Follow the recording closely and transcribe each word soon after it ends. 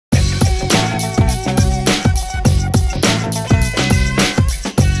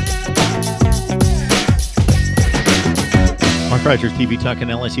Rogers TV talking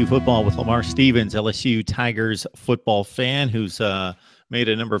LSU football with Lamar Stevens, LSU Tigers football fan, who's made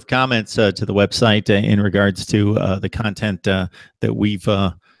a number of comments to the website in regards to the content that we've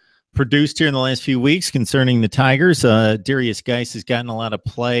produced here in the last few weeks concerning the Tigers. Derrius Guice has gotten a lot of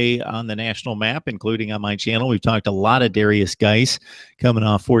play on the national map, including on my channel. We've talked a lot of Derrius Guice coming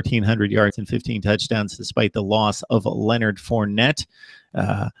off 1,400 yards and 15 touchdowns despite the loss of Leonard Fournette.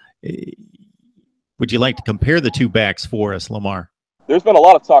 Would you like to compare the two backs for us, Lamar? There's been a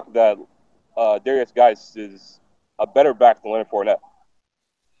lot of talk that Derrius Guice is a better back than Leonard Fournette.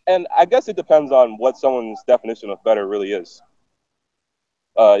 And I guess it depends on what someone's definition of better really is.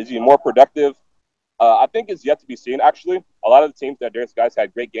 Is he more productive? I think it's yet to be seen, actually. A lot of the teams that Derrius Guice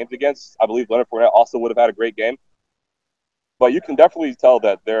had great games against, I believe Leonard Fournette also would have had a great game. But you can definitely tell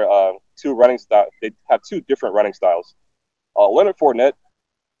that they're two running styles. They have two different running styles. Leonard Fournette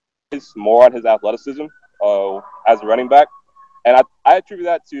is more on his athleticism as a running back. And I attribute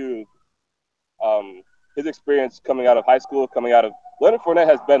that to his experience coming out of high school, Leonard Fournette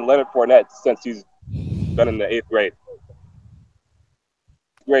has been Leonard Fournette since he's been in the 8th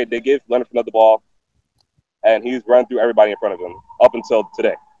grade. They gave Leonard Fournette the ball, and he's run through everybody in front of him up until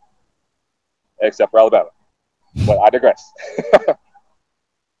today, except for Alabama. But I digress.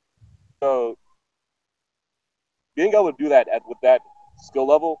 So being able to do that with that skill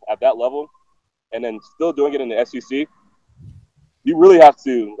level, at that level, and then still doing it in the SEC, you really have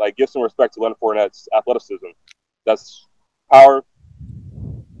to give some respect to Leonard Fournette's athleticism. That's power,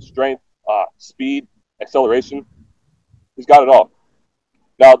 strength, speed, acceleration. He's got it all.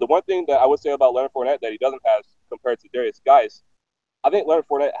 Now, the one thing that I would say about Leonard Fournette that he doesn't have compared to Derrius Guice, I think Leonard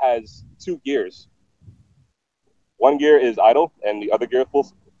Fournette has 2 gears. One gear is idle, and the other gear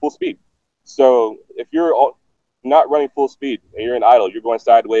is full speed. So if you're not running full speed and you're in idle, you're going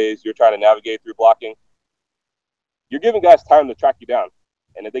sideways, you're trying to navigate through blocking, you're giving guys time to track you down.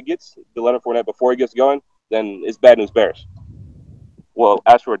 And if they get to Leonard Fournette before he gets going, then it's bad news bears. Well,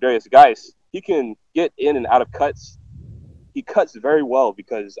 as for Derrius Guice, he can get in and out of cuts. He cuts very well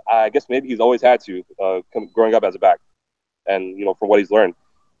because I guess maybe he's always had to growing up as a back. And, from what he's learned.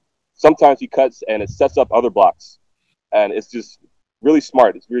 Sometimes he cuts and it sets up other blocks. And it's just really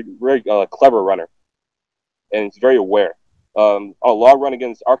smart. It's very clever runner. And he's very aware. On a long run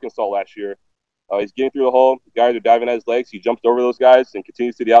against Arkansas last year, he's getting through the hole. The guys are diving at his legs. He jumps over those guys and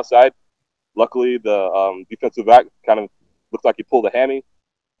continues to the outside. Luckily, the defensive back kind of looked like he pulled a hammy,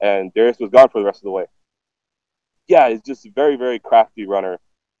 and Derrius was gone for the rest of the way. Yeah, he's just a very, very crafty runner,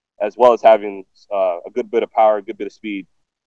 as well as having a good bit of power, a good bit of speed.